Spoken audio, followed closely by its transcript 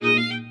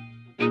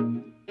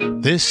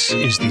This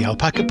is the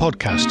Alpaca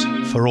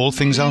Podcast for all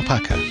things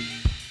alpaca.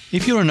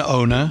 If you're an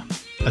owner,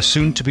 a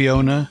soon-to-be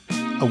owner,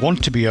 a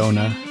want-to-be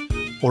owner,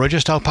 or are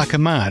just alpaca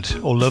mad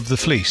or love the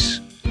fleece,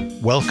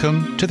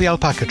 welcome to the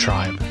Alpaca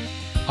Tribe.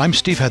 I'm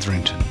Steve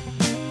Hetherington.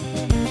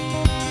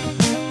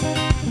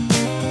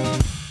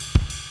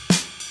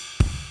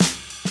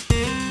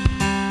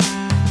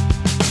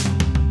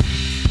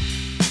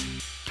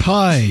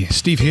 Hi,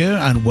 Steve here,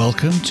 and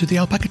welcome to the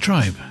Alpaca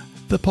Tribe,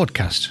 the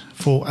podcast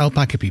for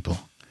alpaca people.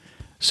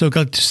 So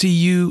glad to see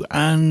you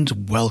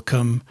and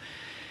welcome.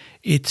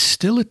 It's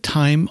still a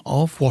time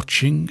of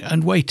watching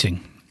and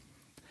waiting.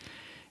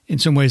 In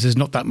some ways, there's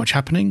not that much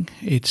happening.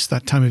 It's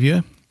that time of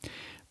year,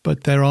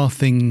 but there are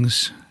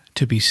things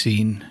to be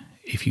seen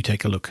if you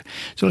take a look.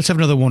 So let's have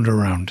another wander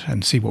around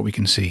and see what we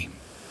can see.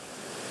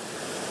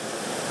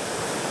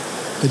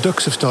 The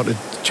ducks have started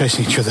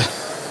chasing each other.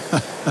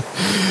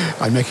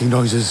 I'm making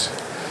noises,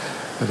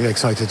 getting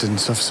excited and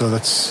stuff, so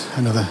that's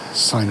another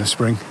sign of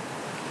spring.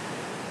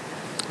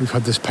 We've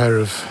had this pair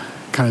of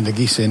Canada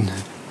geese in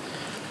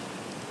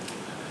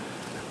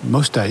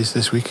most days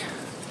this week,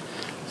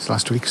 this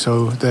last week,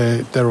 so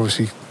they're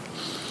obviously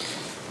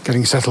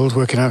getting settled,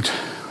 working out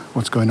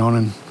what's going on,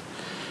 and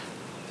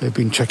they've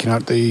been checking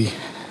out the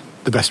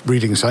best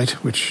breeding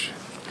site, which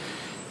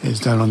is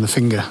down on the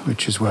Finger,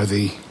 which is where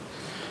the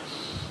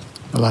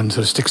land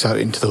sort of sticks out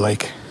into the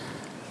lake.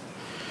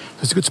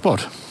 It's a good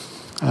spot.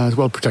 It's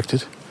well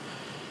protected,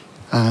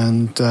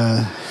 and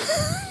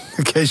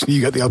occasionally you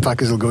get the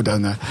alpacas will go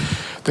down there.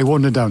 They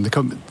wander down. They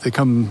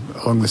come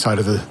along the side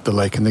of the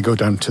lake and they go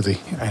down to the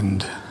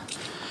end.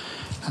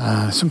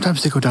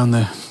 Sometimes they go down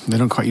there. They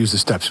don't quite use the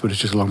steps, but it's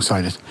just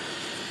alongside it.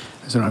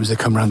 Sometimes they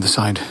come around the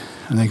side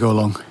and they go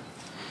along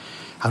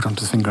out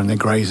onto the Finger and they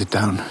graze it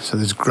down. So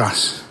there's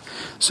grass,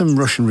 some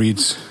Russian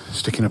reeds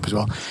sticking up as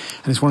well,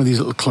 and it's one of these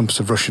little clumps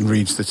of Russian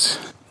reeds that's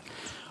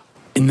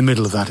in the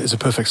middle of that is a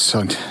perfect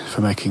site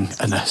for making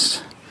a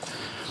nest.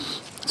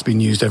 It's been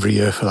used every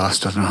year for the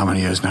last, I don't know how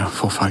many years now,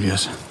 4 or 5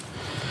 years.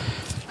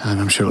 And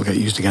I'm sure it'll get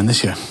used again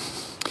this year.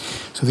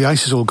 So the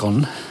ice is all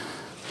gone.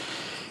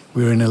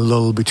 We're in a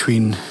lull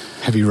between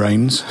heavy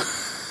rains.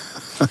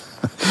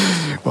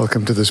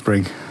 Welcome to the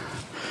spring.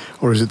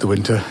 Or is it the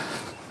winter?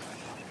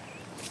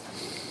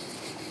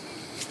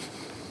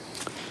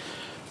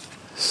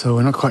 So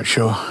we're not quite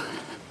sure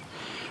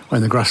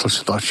when the grass will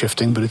start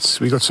shifting, but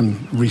we got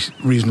some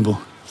reasonable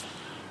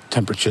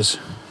temperatures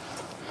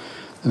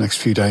the next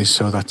few days,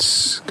 so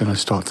that's going to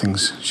start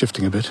things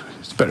shifting a bit.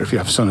 It's better if you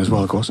have sun as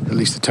well, of course. At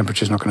least the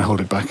temperature's not going to hold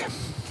it back.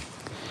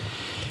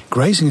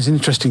 Grazing is an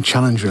interesting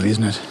challenge, really,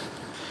 isn't it?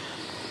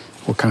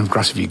 What kind of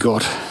grass have you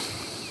got?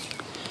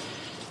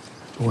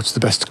 What's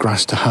the best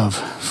grass to have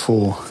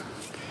for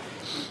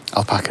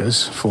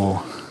alpacas,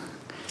 for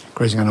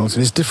grazing animals?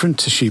 And it's different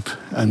to sheep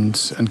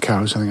and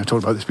cows. I think I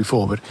talked about this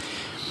before, but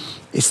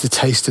it's the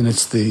taste and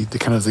it's the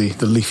kind of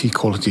the leafy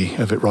quality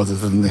of it rather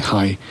than the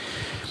high,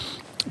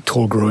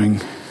 tall-growing,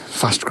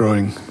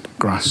 fast-growing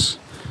grass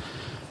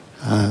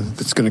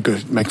that's going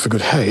to make for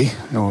good hay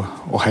or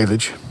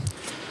haylage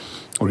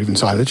or even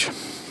silage.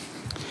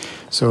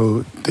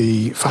 So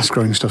the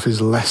fast-growing stuff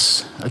is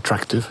less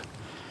attractive,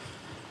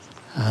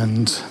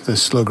 and the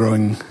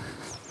slow-growing,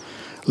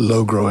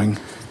 low-growing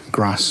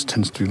grass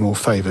tends to be more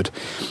favoured.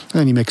 And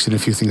then you mix in a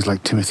few things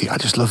like timothy. I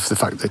just love the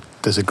fact that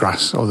there's a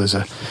grass or there's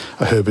a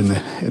herb in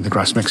the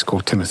grass mix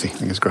called timothy. I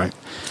think it's great.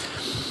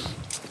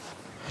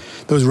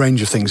 Those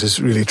range of things is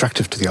really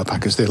attractive to the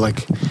alpacas. They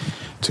like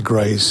to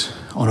graze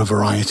on a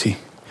variety.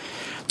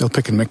 They'll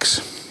pick and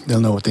mix. They'll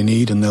know what they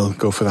need and they'll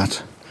go for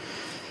that.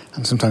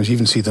 And sometimes you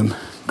even see them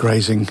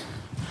grazing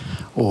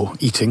or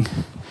eating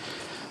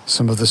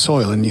some of the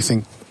soil, and you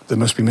think they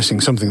must be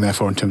missing something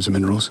therefore in terms of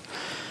minerals.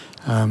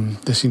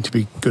 They seem to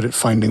be good at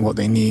finding what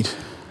they need,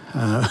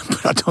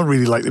 but I don't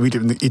really like them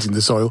eating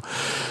the soil.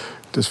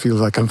 It just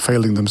feels like I'm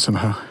failing them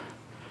somehow,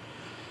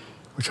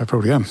 which I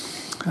probably am.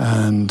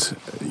 And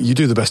you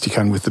do the best you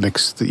can with the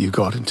mix that you've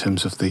got in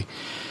terms of the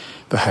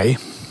hay,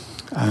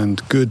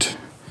 and good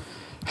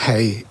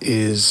hay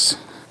is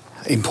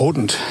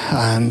important,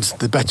 and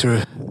the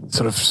better,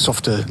 sort of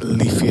softer,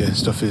 leafier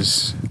stuff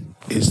is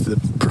the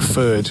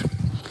preferred.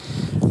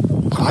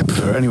 Well, I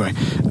prefer it anyway.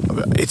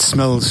 It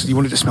smells, you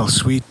want it to smell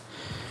sweet.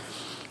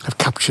 I've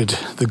captured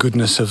the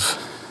goodness of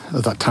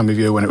that time of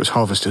year when it was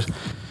harvested.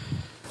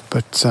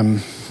 But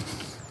the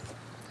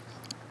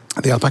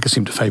alpacas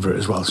seem to favour it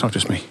as well. It's not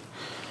just me.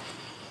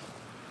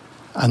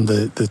 And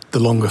the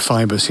longer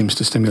fibre seems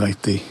to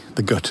stimulate the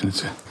gut, and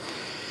it's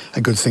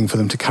a good thing for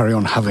them to carry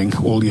on having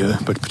all year,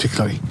 but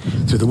particularly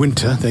through the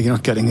winter. They're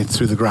not getting it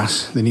through the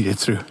grass. They need it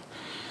through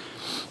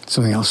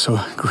something else. So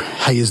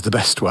hay is the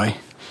best way.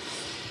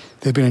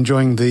 They've been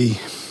enjoying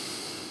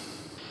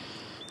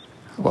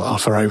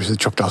alpha A was the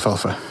chopped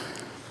alfalfa.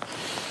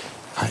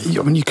 I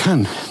mean, you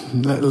can,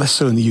 less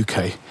so in the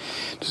UK.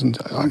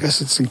 I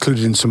guess it's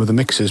included in some of the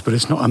mixes, but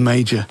it's not a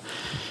major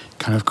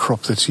kind of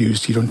crop that's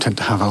used. You don't tend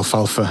to have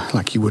alfalfa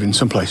like you would in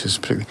some places,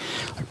 particularly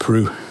like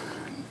Peru,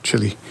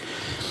 Chile.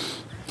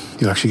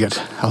 You'll actually get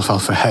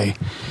alfalfa hay.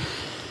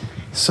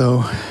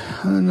 So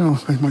I don't know,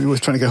 I was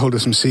trying to get hold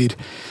of some seed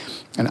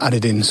and add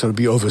it in, so it'd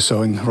be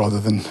over-sowing rather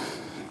than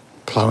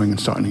ploughing and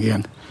starting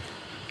again.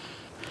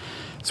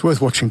 It's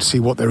worth watching to see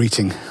what they're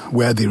eating,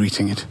 where they're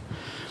eating it,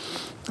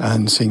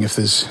 and seeing if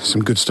there's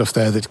some good stuff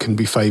there that can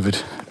be favoured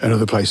at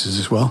other places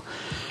as well.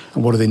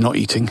 And what are they not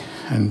eating,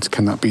 and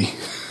can that be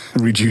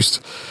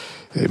reduced?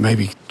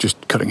 Maybe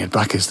just cutting it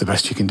back is the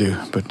best you can do,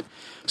 but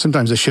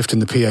sometimes a shift in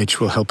the pH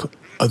will help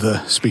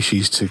other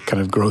species to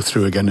kind of grow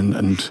through again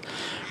and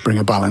bring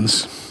a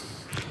balance.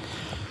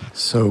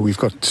 So we've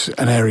got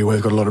an area where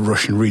we've got a lot of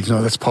Russian reeds. Now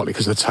that's partly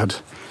because it's had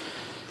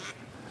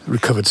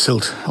recovered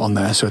silt on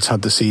there, so it's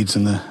had the seeds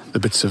and the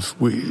bits of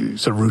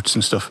sort of roots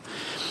and stuff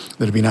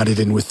that have been added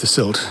in with the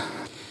silt,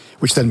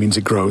 which then means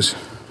it grows.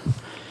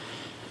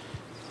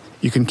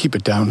 You can keep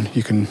it down,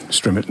 you can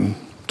strim it and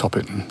top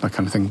it and that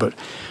kind of thing, but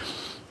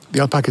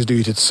the alpacas do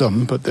eat it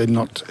some, but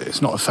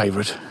it's not a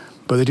favourite.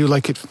 But they do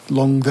like it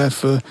long there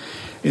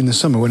in the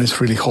summer when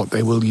it's really hot.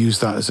 They will use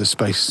that as a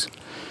space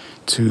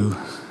to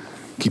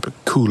keep it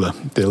cooler.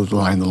 They'll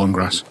lie in the long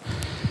grass.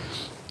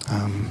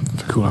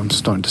 Cool. I'm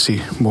starting to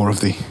see more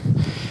of the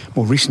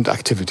more recent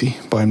activity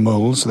by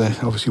moles. They're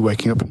obviously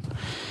waking up and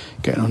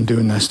getting on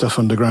doing their stuff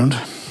underground.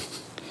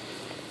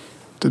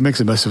 It makes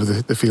a mess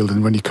of the field,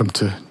 and when you come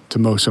to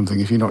mow something,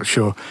 if you're not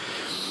sure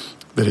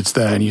that it's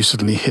there and you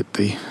suddenly hit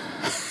the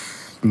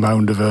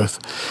mound of earth,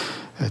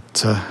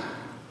 it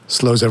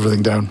slows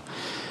everything down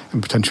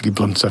and potentially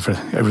blunts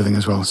everything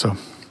as well. So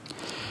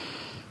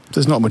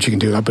there's not much you can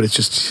do with that, but it's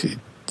just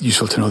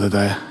useful to know they're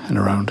there and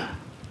around.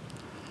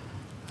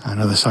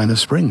 Another sign of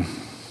spring.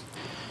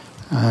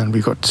 And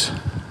we've got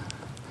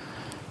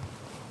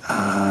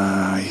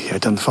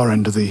down the far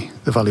end of the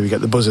valley we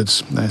get the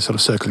buzzards. They're sort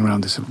of circling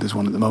around. There's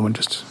one at the moment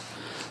just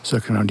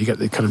circling around. You get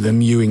the kind of the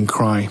mewing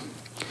cry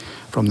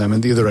from them.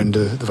 And the other end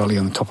of the valley,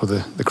 on the top of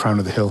the crown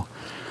of the hill,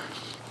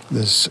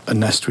 there's a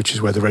nest which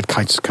is where the red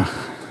kites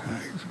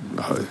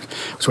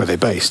it's where they're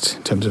based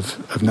in terms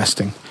of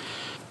nesting.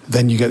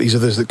 Then you get these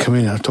others that come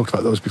in, and I've talked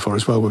about those before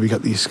as well, where we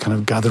get these kind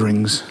of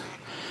gatherings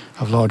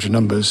of larger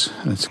numbers,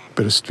 and it's a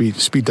bit of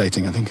speed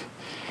dating, I think.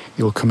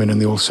 They all come in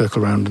and they all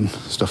circle around and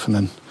stuff, and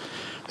then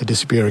they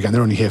disappear again.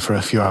 They're only here for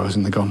a few hours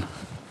and they're gone.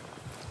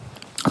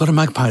 A lot of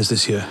magpies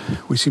this year.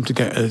 We seem to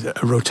get a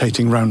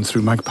rotating round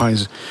through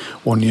magpies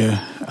one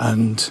year,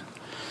 and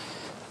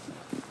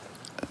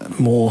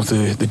more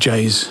the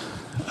jays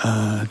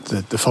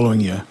the following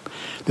year.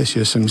 This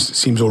year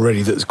seems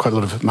already that there's quite a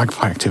lot of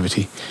magpie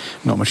activity,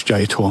 not much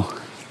jay at all.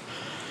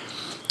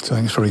 So I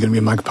think it's probably going to be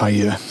a magpie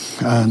year.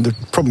 And the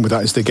problem with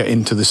that is they get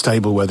into the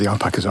stable where the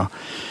alpacas are.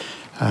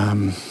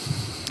 And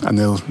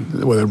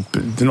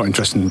they're not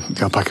interested in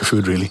the alpaca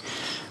food really,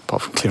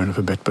 apart from clearing up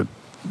a bit, but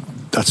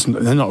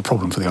they're not a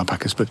problem for the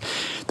alpacas. But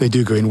they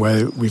do go in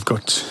where we've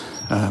got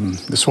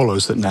the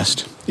swallows that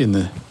nest in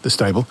the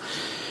stable,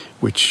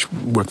 which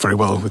work very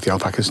well with the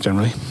alpacas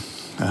generally.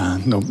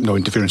 No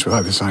interference with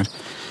either side.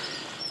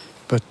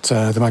 But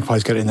the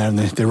magpies get in there and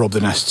they rob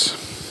the nests.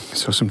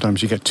 So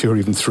sometimes you get 2 or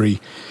even 3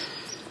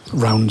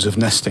 rounds of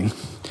nesting,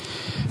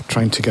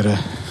 trying to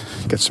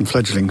get some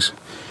fledglings.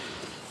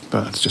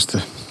 But it's just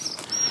the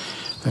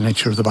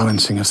nature of the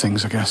balancing of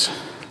things, I guess.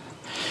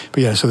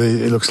 But yeah, so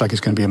it looks like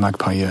it's going to be a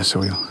magpie year, so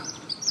we'll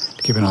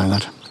keep an eye on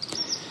that.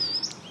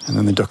 And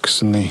then the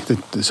ducks and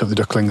the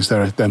ducklings,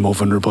 they're more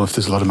vulnerable if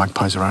there's a lot of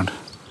magpies around.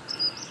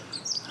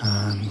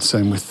 And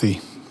same with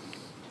the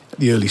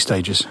early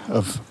stages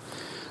of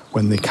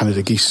when the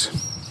Canada geese.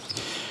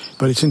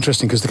 But it's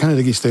interesting because the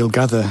Canada geese, they'll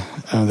gather,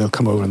 they'll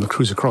come over and they'll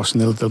cruise across,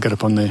 and they'll get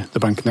up on the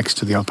bank next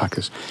to the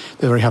alpacas.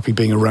 They're very happy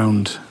being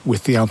around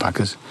with the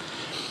alpacas.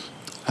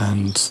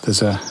 And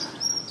there's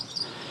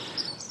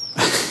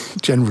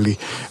generally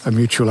a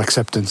mutual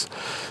acceptance.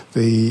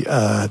 The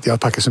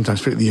alpacas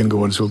sometimes, the younger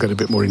ones, will get a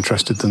bit more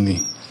interested than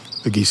the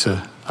geese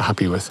are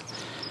happy with.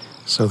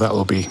 So that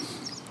will be,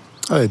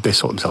 they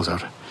sort themselves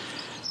out.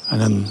 And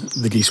then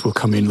the geese will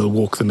come in, they'll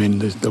walk them in,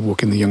 they'll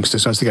walk in the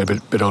youngsters. So as they get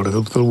a bit older,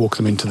 they'll walk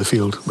them into the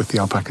field with the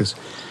alpacas.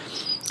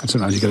 And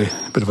sometimes you get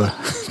a bit of a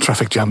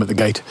traffic jam at the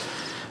gate,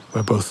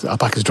 where both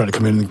alpacas are trying to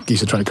come in and the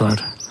geese are trying to come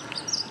out.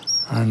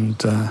 And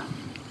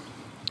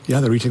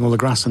they're eating all the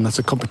grass, and that's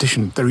a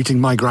competition. They're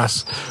eating my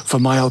grass for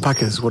my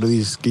alpacas. What are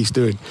these geese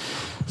doing?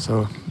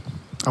 So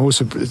I'm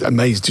also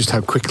amazed just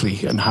how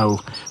quickly and how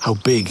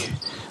big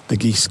the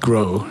geese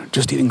grow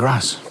just eating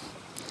grass.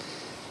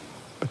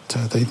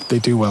 But they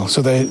do well.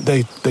 So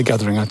they're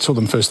gathering. I saw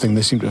them first thing.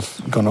 They seem to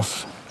have gone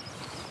off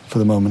for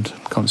the moment.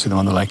 Can't see them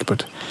on the lake,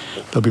 but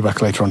they'll be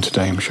back later on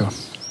today, I'm sure.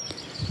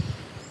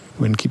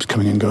 Wind keeps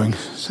coming and going.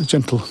 It's a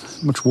gentle,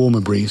 much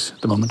warmer breeze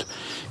at the moment,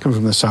 coming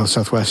from the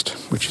south-southwest,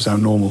 which is our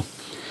normal,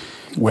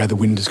 where the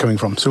wind is coming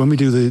from. So when we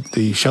do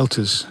the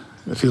shelters,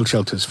 the field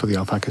shelters for the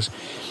alpacas,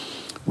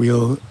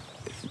 we'll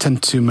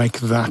tend to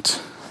make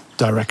that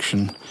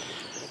direction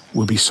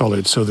will be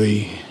solid. So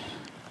the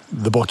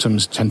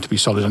bottoms tend to be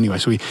solid anyway.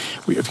 So we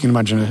if you can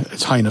imagine,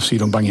 it's high enough so you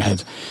don't bang your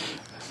head,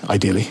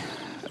 ideally.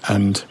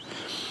 And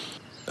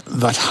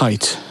that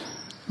height,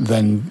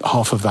 then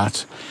half of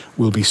that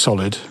will be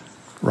solid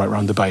right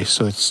around the base,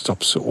 so it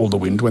stops all the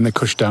wind. When they're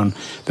cushed down,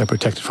 they're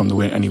protected from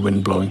any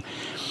wind blowing.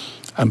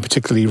 And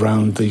particularly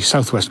around the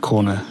southwest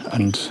corner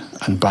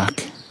and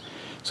back,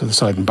 so the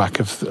side and back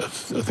of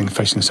the thing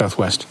facing the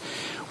southwest,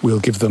 we'll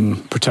give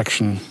them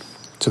protection.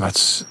 So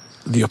that's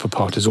the upper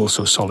part is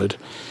also solid.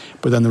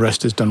 But then the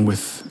rest is done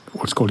with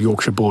what's called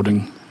Yorkshire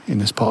boarding in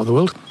this part of the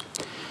world,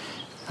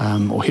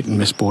 or hit and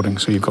miss boarding.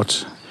 So you've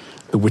got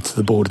the width of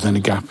the board, then a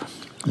gap,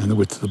 and then the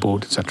width of the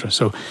board, etc.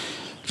 So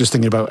just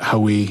thinking about how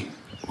we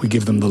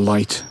give them the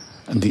light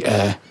and the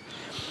air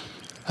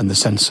and the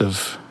sense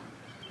of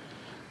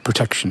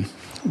protection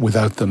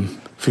without them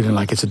feeling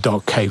like it's a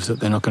dark cave that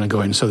they're not going to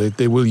go in. So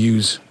they will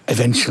use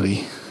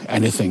eventually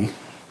anything,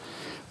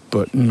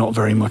 but not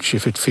very much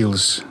if it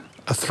feels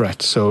a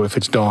threat. So if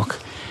it's dark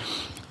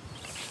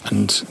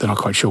and they're not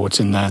quite sure what's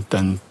in there,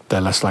 then they're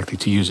less likely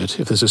to use it.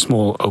 If there's a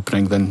small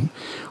opening, then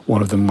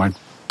one of them might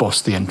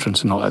boss the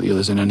entrance and not let the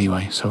others in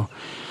anyway. So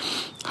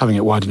having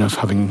it wide enough,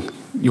 having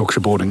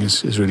Yorkshire boarding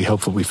is really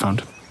helpful, we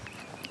found.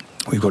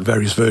 We've got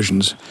various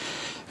versions.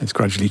 It's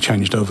gradually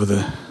changed over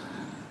the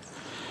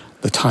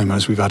time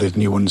as we've added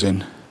new ones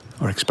in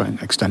or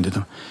extended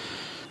them.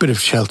 Bit of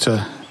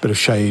shelter, bit of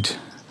shade,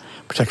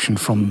 protection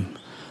from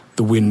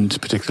the wind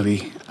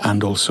particularly,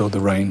 and also the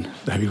rain,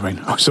 the heavy rain.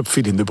 I was up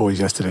feeding the boys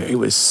yesterday. It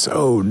was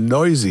so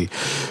noisy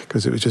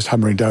because it was just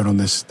hammering down on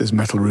this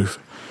metal roof.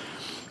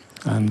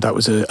 And that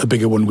was a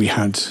bigger one we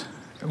had.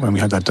 When we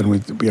had that done,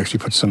 we actually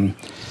put some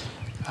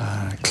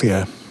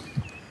clear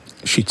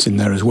sheets in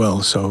there as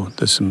well, so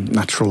there's some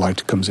natural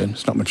light comes in.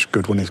 It's not much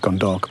good when it's gone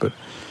dark, but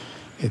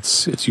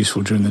it's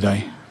useful during the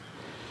day.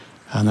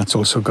 And that's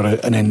also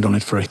got an end on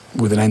it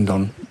with an end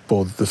on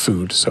for the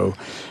food, so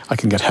I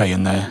can get hay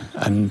in there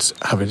and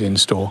have it in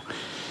store.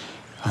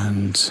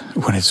 And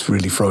when it's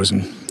really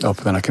frozen up,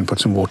 then I can put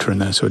some water in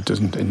there so it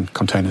doesn't, in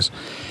containers,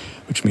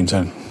 which means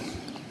I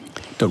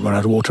don't run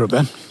out of water up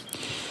there.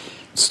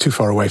 It's too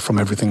far away from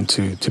everything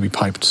to be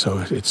piped,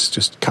 so it's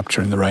just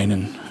capturing the rain.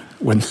 And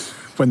when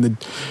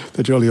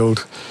the jolly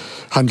old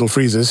handle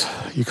freezes,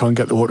 you can't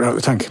get the water out of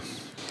the tank.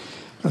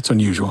 That's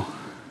unusual.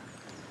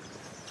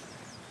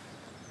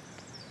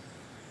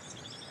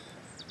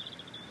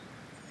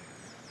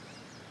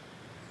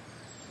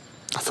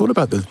 I thought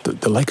about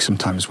the lake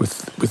sometimes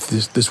with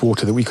this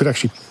water, that we could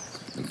actually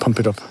pump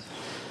it up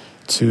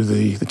to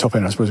the top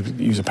end. I suppose we could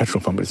use a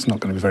petrol pump, but it's not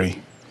going to be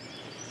very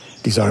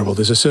desirable.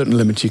 There's a certain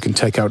limit you can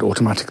take out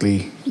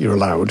automatically, you're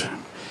allowed,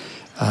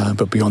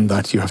 but beyond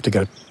that you have to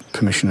get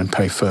permission and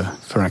pay for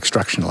an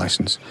extraction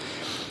license.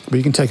 But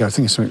you can take out, I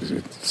think it's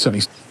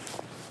certainly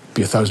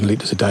be 1,000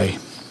 litres a day.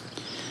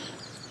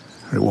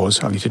 Or it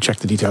was. I'll need to check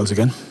the details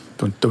again.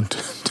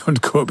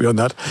 Don't go beyond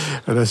that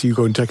unless you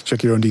go and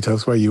check your own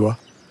details where you are.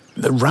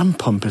 The ram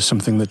pump is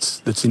something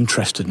that's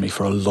interested me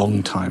for a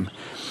long time.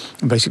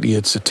 And basically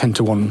it's a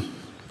 10-to-1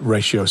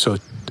 ratio, so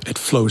it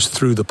flows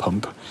through the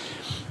pump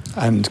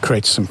and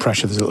creates some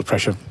pressure. There's a little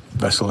pressure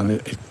vessel, and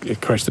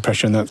it creates the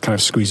pressure, and that kind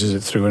of squeezes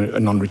it through a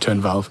non-return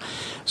valve.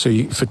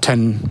 So for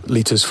 10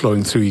 litres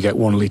flowing through, you get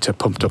 1 litre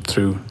pumped up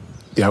through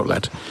the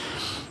outlet.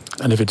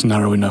 And if it's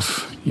narrow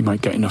enough, you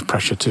might get enough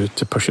pressure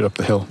to push it up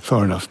the hill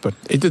far enough. But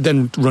it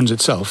then runs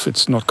itself.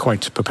 It's not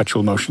quite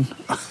perpetual motion,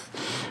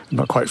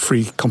 not quite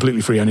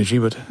completely free energy,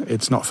 but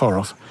it's not far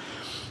off.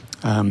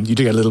 You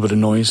do get a little bit of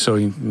noise, so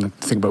you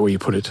think about where you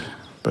put it.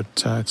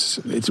 But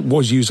it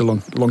was used a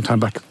long time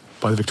back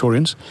by the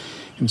Victorians.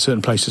 In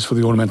certain places for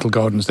the ornamental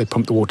gardens, they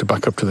pump the water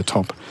back up to the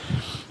top,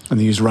 and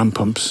they use ram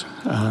pumps.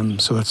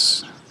 So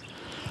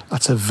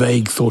that's a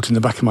vague thought in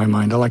the back of my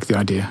mind. I like the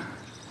idea,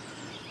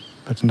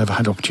 but never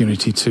had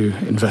opportunity to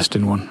invest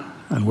in one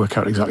and work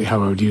out exactly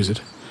how I would use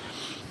it.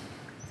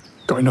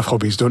 Got enough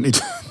hobbies, don't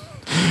need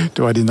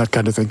to add in that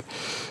kind of thing.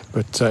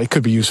 But it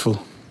could be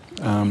useful.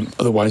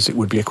 Otherwise, it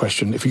would be a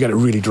question. If you get a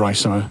really dry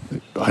summer,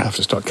 I have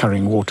to start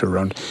carrying water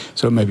around.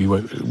 So it may be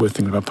worth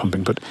thinking about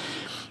pumping. But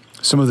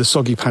some of the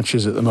soggy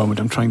patches at the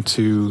moment, I'm trying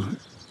to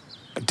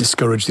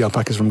discourage the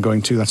alpacas from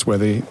going to. That's where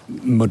the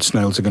mud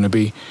snails are going to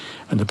be,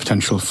 and the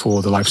potential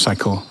for the life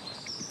cycle,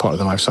 part of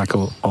the life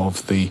cycle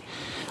of the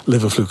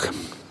liver fluke.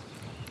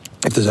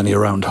 If there's any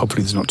around,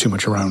 hopefully there's not too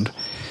much around.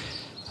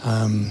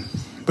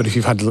 But if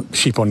you've had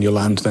sheep on your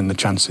land, then the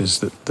chance is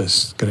that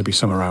there's going to be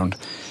some around.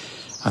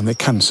 And they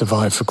can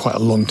survive for quite a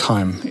long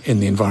time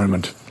in the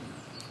environment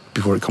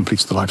before it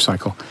completes the life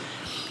cycle.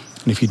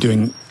 And if you're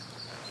doing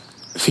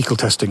fecal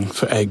testing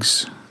for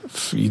eggs,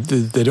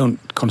 they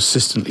don't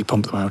consistently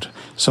pump them out.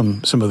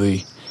 Some of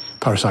the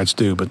parasites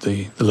do, but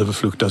the liver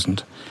fluke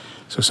doesn't.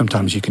 So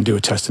sometimes you can do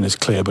a test and it's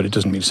clear, but it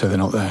doesn't mean to say they're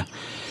not there.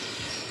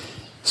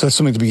 So that's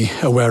something to be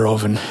aware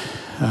of. And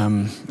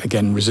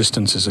again,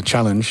 resistance is a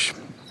challenge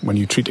when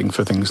you're treating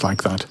for things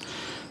like that.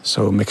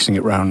 So mixing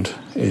it round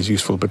is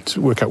useful, but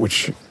work out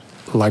which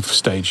life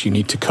stage you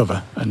need to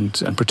cover and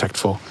protect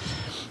for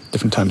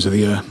different times of the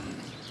year.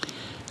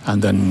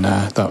 And then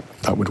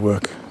that would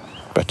work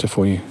better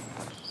for you.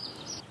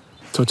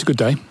 So it's a good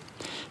day.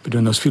 We're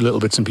doing those few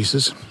little bits and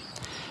pieces.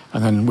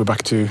 And then we're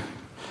back to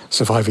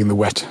surviving the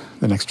wet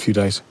the next few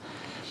days.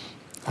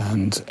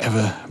 and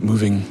ever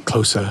moving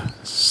closer,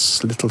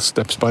 little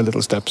steps by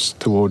little steps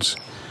towards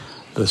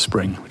the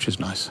spring, which is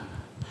nice.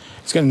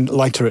 It's getting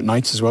lighter at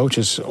night as well, which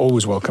is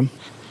always welcome.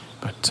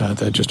 But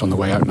they're just on the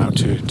way out now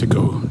to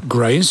go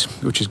graze,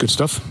 which is good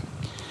stuff.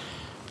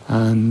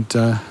 And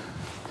they'll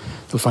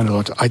find a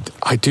lot.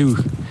 I do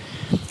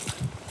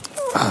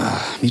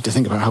need to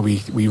think about how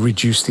we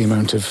reduce the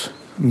amount of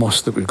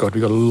moss that we've got.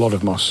 We've got a lot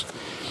of moss.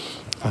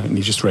 And it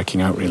needs just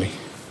raking out, really.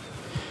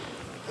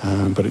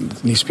 But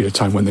it needs to be a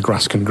time when the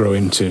grass can grow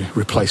in to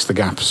replace the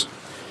gaps,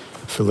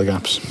 fill the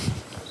gaps.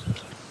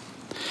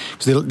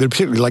 So they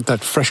particularly like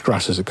that fresh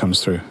grass as it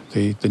comes through,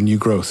 the new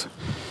growth.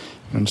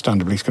 And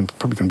understandably, it's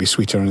probably going to be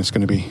sweeter and it's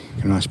going to be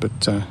nice, but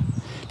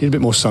need a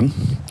bit more sun.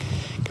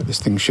 Get this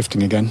thing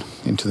shifting again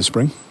into the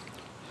spring.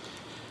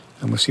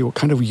 And we'll see what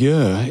kind of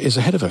year is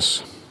ahead of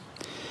us.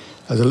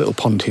 There's a little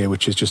pond here,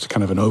 which is just a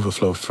kind of an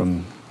overflow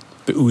from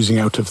the oozing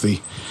out of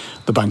the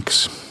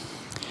banks.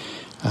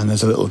 And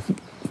there's a little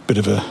bit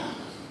of a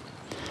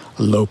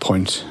low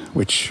point,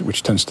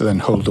 which tends to then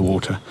hold the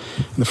water.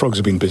 And the frogs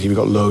have been busy. We've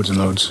got loads and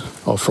loads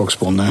of frog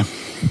spawn there.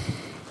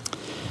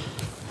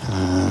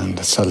 And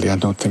sadly, I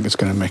don't think it's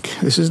going to make...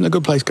 This isn't a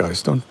good place,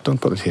 guys.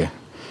 Don't put it here.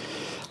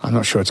 I'm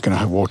not sure it's going to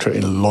have water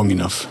in long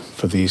enough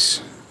for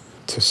these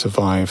to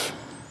survive.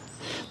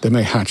 They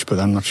may hatch, but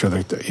I'm not sure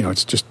that,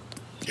 it's just...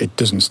 It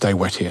doesn't stay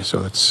wet here, so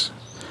there's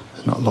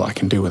not a lot I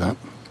can do with that.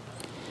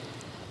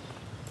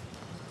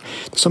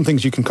 Some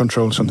things you can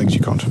control, some things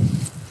you can't.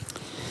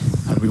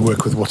 And we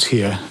work with what's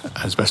here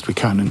as best we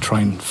can and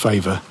try and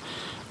favour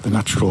the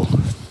natural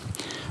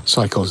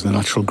cycles, the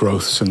natural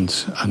growths,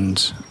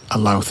 and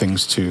allow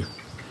things to...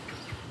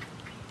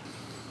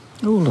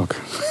 Oh, look.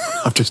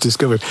 I've just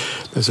discovered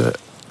there's a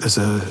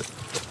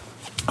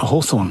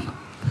hawthorn,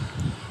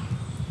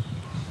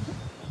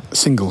 a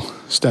single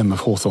stem of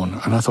hawthorn,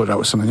 and I thought that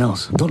was something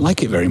else. I don't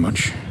like it very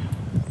much.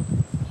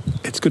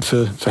 It's good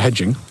for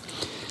hedging,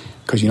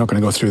 because you're not going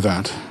to go through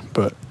that.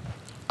 But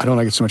I don't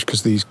like it so much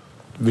because these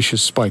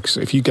vicious spikes,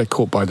 if you get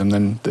caught by them,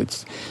 then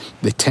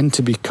they tend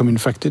to become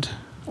infected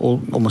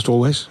almost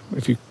always.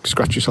 If you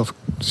scratch yourself,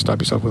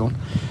 stab yourself with one,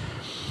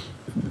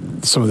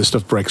 some of this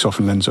stuff breaks off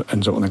and ends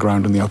up on the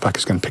ground, and the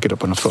alpacas can pick it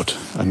up on a foot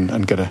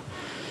and get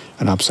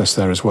an abscess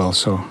there as well.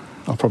 So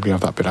I'll probably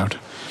have that bit out.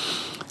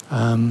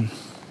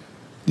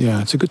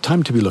 Yeah, it's a good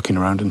time to be looking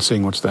around and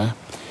seeing what's there.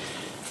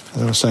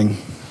 As I was saying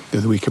the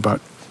other week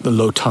about the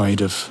low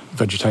tide of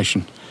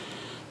vegetation.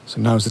 So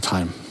now's the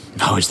time.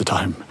 Now is the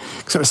time.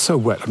 Except it's so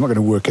wet. I'm not going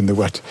to work in the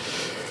wet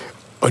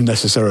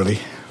unnecessarily.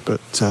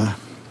 But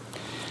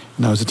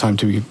now's the time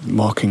to be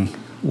marking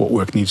what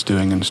work needs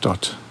doing and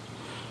start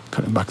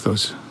cutting back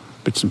those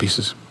bits and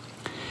pieces.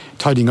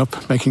 Tidying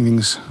up, making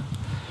things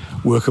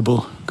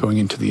workable going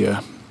into the year.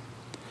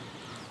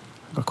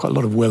 I've got quite a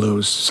lot of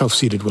willows,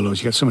 self-seeded willows.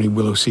 You get so many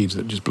willow seeds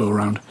that just blow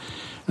around.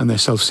 And they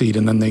self-seed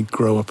and then they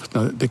grow up.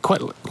 Now, they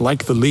quite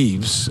like the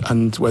leaves,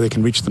 and where they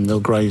can reach them, they'll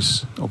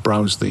graze or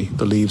browse the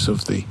leaves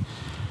of the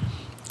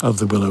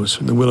willows.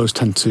 And the willows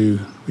tend to...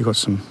 We've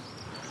got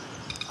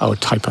our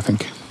type, I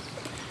think.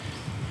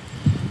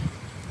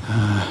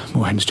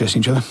 More hens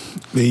chasing each other.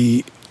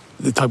 The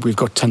type we've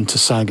got tend to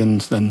sag and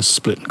then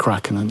split and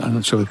crack, and I'm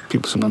not sure,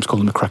 people sometimes call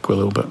them a crack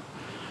willow, but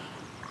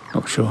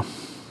not sure.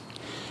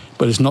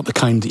 But it's not the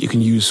kind that you can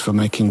use for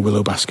making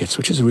willow baskets,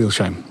 which is a real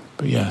shame.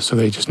 But yeah, so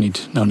they just need,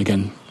 now and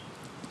again,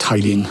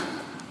 tidying,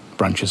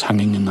 branches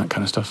hanging and that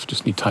kind of stuff,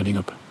 just need tidying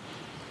up.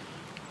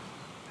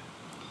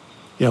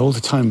 Yeah, all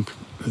the time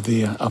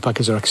the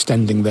alpacas are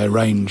extending their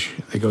range.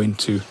 They go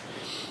into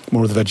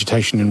more of the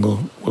vegetation and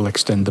will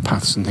extend the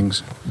paths and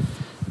things.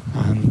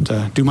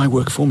 And do my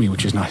work for me,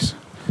 which is nice.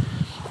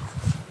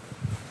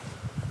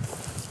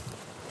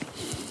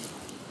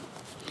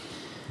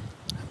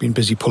 I've been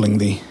busy pulling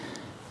the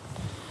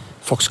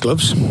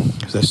foxgloves,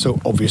 because they're so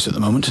obvious at the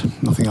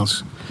moment. Nothing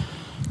else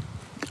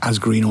as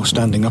green or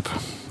standing up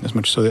as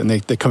much, so and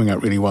they're coming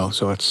out really well.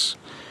 So that's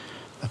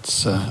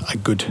a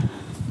good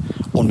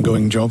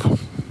ongoing job.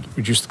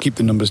 We just keep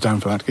the numbers down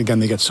for that. Again,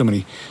 they get so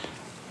many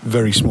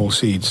very small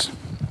seeds,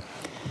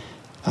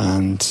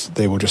 and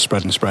they will just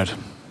spread and spread.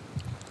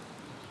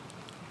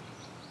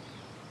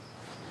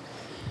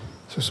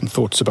 So some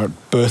thoughts about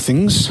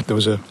birthings. There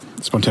was a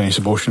spontaneous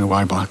abortion a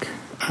while back,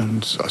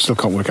 and I still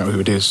can't work out who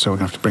it is, so we're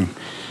going to have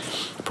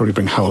to probably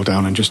bring Howell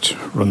down and just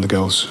run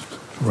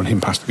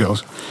him past the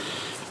girls,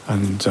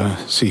 and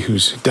see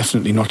who's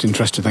definitely not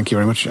interested, thank you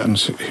very much, and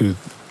who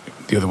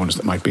the other ones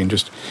that might be, and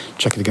just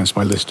check it against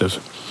my list of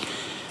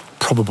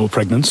probable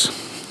pregnants,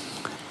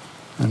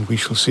 and we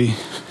shall see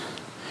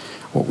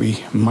what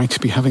we might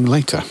be having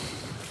later.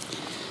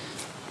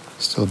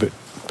 Still a bit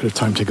of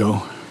time to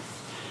go.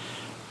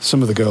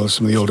 Some of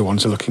the older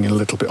ones are looking a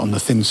little bit on the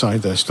thin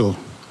side. They're still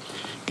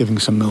giving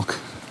some milk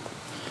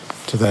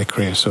to their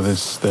cria, so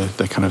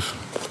they're kind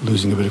of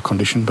losing a bit of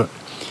condition, but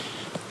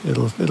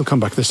it'll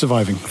come back. They're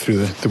surviving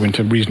through the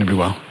winter reasonably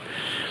well,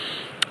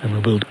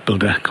 and we'll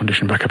build their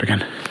condition back up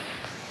again.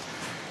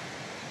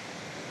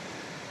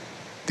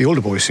 The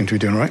older boys seem to be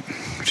doing all right,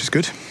 which is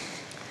good.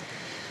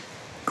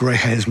 Grey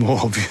hair is more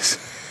obvious.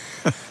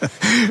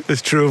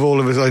 It's true of all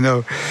of us, I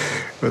know.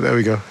 But there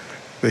we go.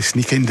 They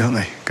sneak in, don't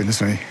they?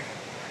 Goodness me.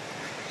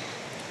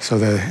 So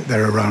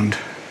they're around,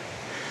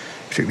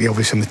 particularly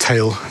obvious in the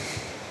tail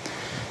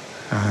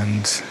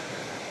and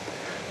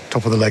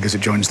top of the leg as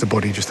it joins the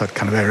body, just that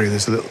kind of area.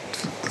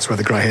 That's where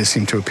the grey hairs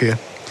seem to appear.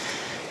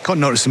 Can't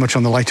notice so much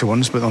on the lighter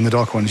ones, but on the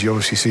dark ones you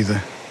obviously see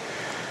the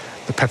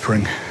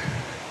peppering.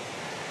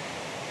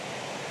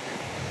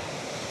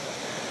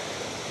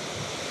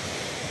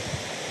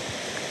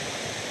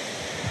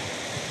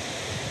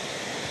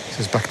 This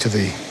is back to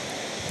this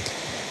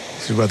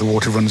is where the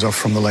water runs off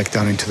from the lake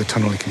down into the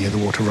tunnel. You can hear the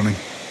water running.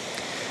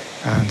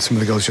 And some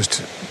of the girls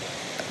just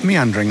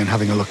meandering and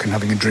having a look and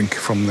having a drink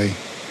from the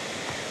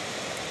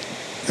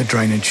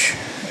drainage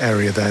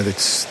area there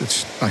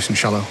that's nice and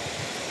shallow.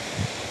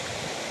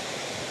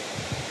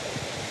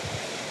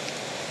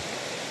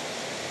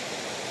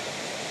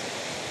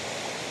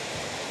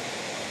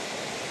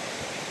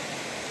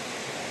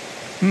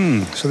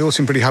 So they all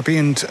seem pretty happy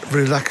and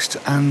relaxed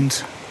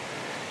and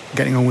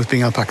getting on with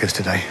being alpacas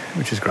today,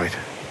 which is great.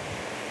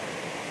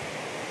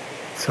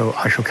 So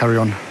I shall carry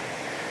on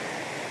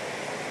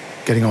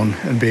getting on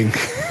and being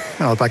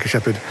an alpaca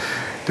shepherd,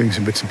 doing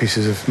some bits and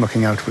pieces of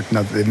mucking out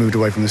now that they've moved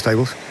away from the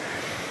stables.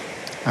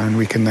 And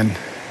we can then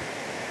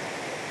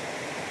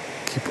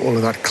keep all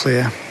of that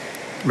clear,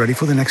 ready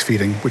for the next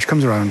feeding, which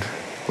comes around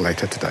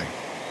later today.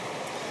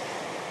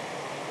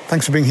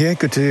 Thanks for being here.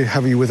 Good to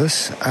have you with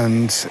us.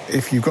 And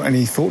if you've got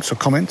any thoughts or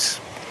comments,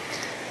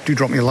 do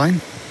drop me a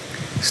line,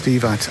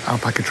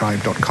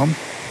 steve@alpacatribe.com.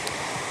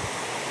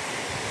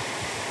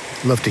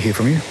 Love to hear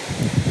from you.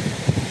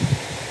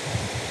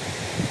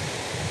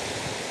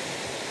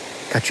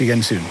 Catch you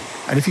again soon.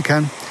 And if you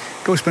can,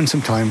 go spend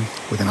some time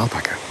with an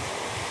alpaca.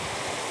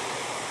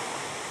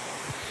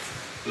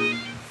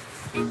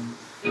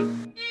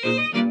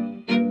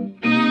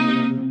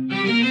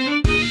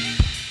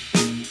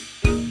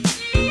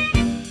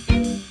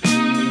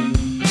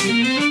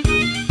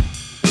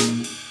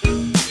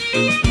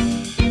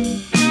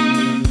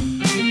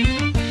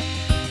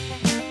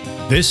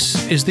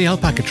 This is the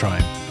Alpaca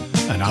Tribe,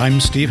 and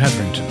I'm Steve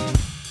Hetherington.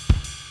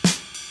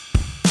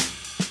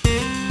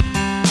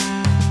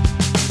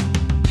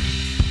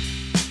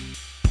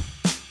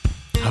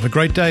 Have a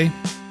great day.